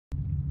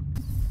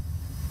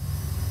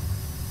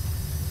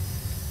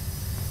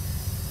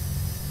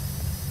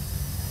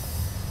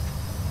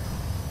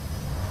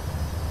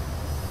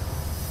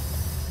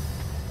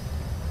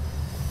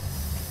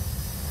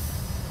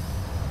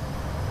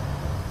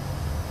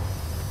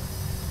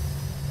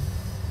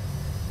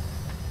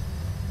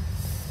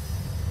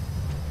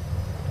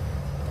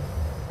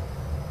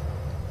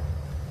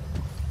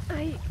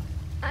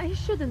I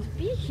shouldn't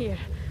be here,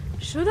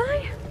 should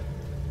I?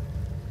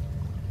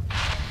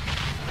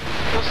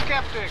 The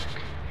skeptic.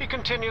 He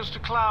continues to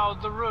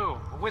cloud the room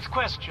with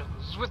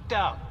questions, with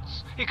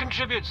doubts. He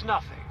contributes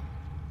nothing.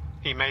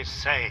 He may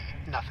say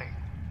nothing.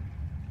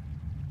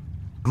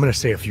 I'm gonna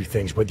say a few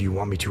things whether you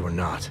want me to or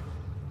not.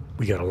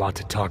 We got a lot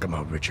to talk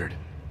about, Richard.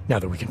 Now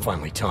that we can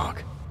finally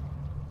talk.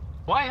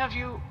 Why have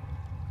you...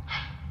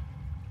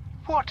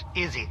 What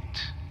is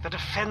it that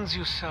offends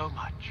you so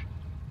much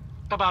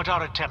about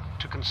our attempt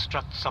to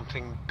construct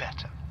something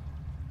better?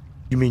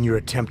 You mean your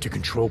attempt to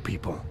control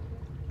people?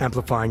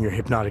 Amplifying your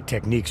hypnotic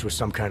techniques with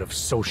some kind of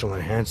social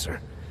enhancer?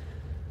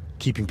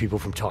 Keeping people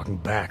from talking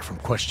back, from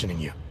questioning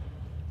you?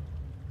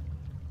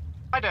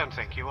 I don't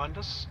think you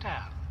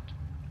understand.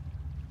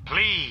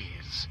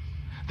 Please.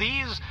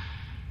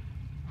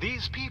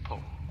 These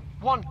people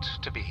want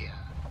to be here.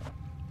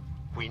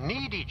 We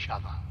need each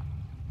other.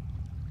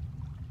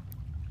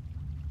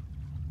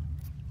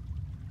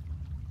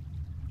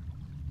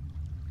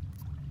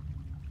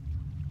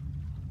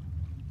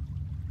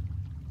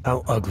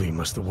 How ugly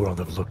must the world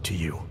have looked to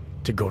you,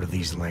 to go to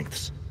these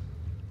lengths?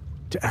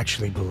 To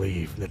actually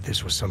believe that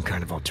this was some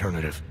kind of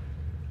alternative?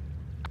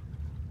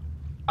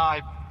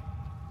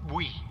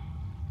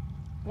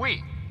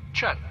 We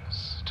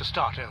chose to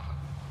start over.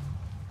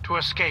 To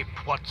escape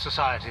what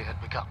society had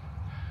become.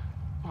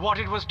 What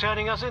it was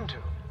turning us into.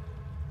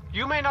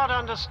 You may not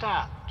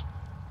understand,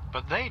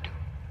 but they do.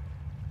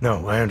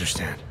 No, I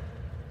understand.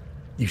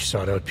 You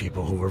sought out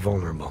people who were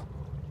vulnerable.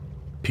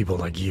 People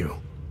like you,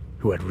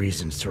 who had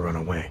reasons to run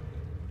away.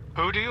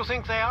 Who do you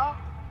think they are?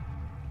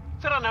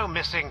 There are no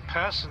missing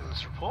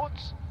persons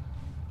reports.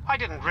 I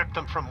didn't rip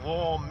them from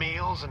warm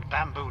meals and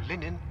bamboo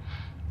linen.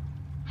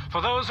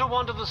 For those who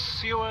wander the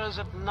sewers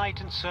at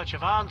night in search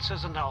of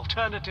answers and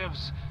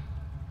alternatives,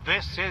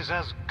 this is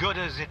as good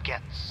as it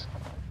gets.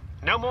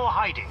 No more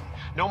hiding,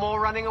 no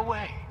more running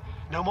away,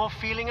 no more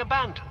feeling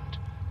abandoned.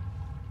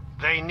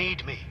 They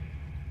need me.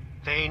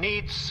 They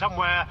need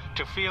somewhere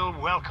to feel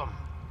welcome.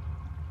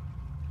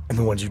 And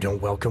the ones you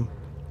don't welcome?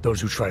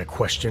 Those who try to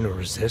question or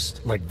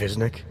resist, like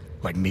Visnik,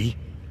 like me?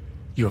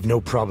 You have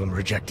no problem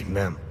rejecting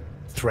them,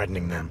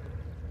 threatening them,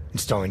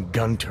 installing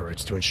gun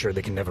turrets to ensure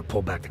they can never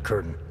pull back the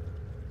curtain.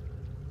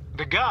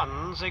 The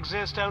guns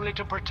exist only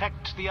to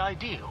protect the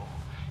ideal.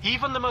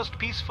 Even the most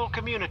peaceful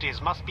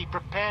communities must be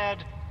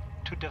prepared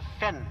to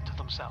defend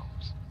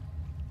themselves.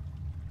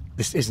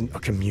 This isn't a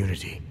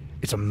community.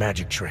 It's a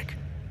magic trick.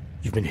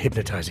 You've been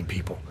hypnotizing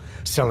people,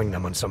 selling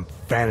them on some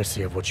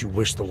fantasy of what you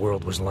wish the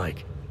world was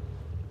like.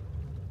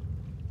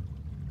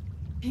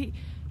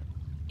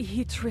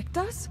 He tricked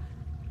us?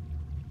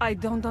 I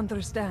don't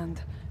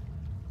understand.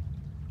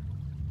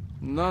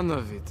 None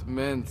of it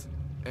meant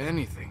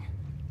anything.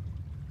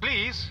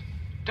 Please,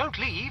 don't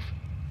leave.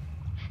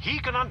 He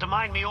can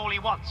undermine me all he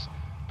wants,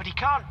 but he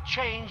can't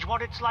change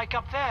what it's like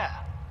up there.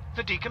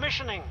 The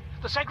decommissioning,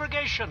 the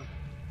segregation.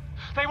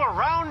 They will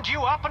round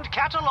you up and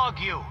catalog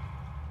you.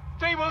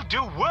 They will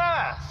do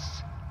worse.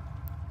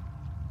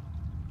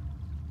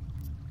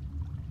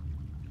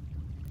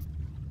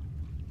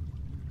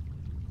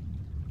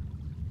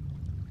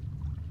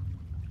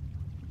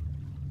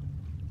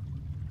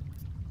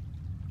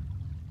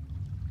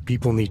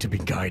 People need to be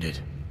guided.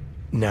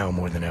 Now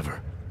more than ever.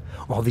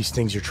 All these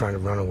things you're trying to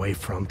run away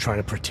from, trying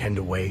to pretend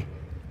away,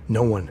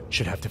 no one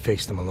should have to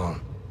face them alone.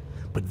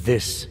 But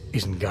this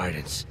isn't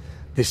guidance.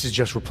 This is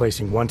just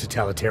replacing one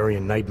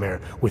totalitarian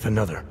nightmare with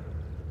another.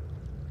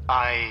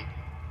 I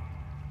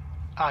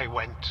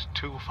went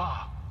too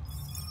far.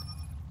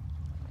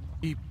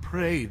 He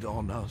preyed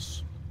on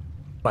us.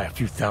 By a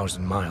few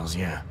thousand miles,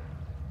 yeah.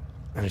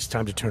 And it's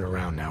time to turn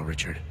around now,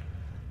 Richard.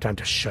 Time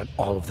to shut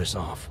all of this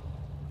off.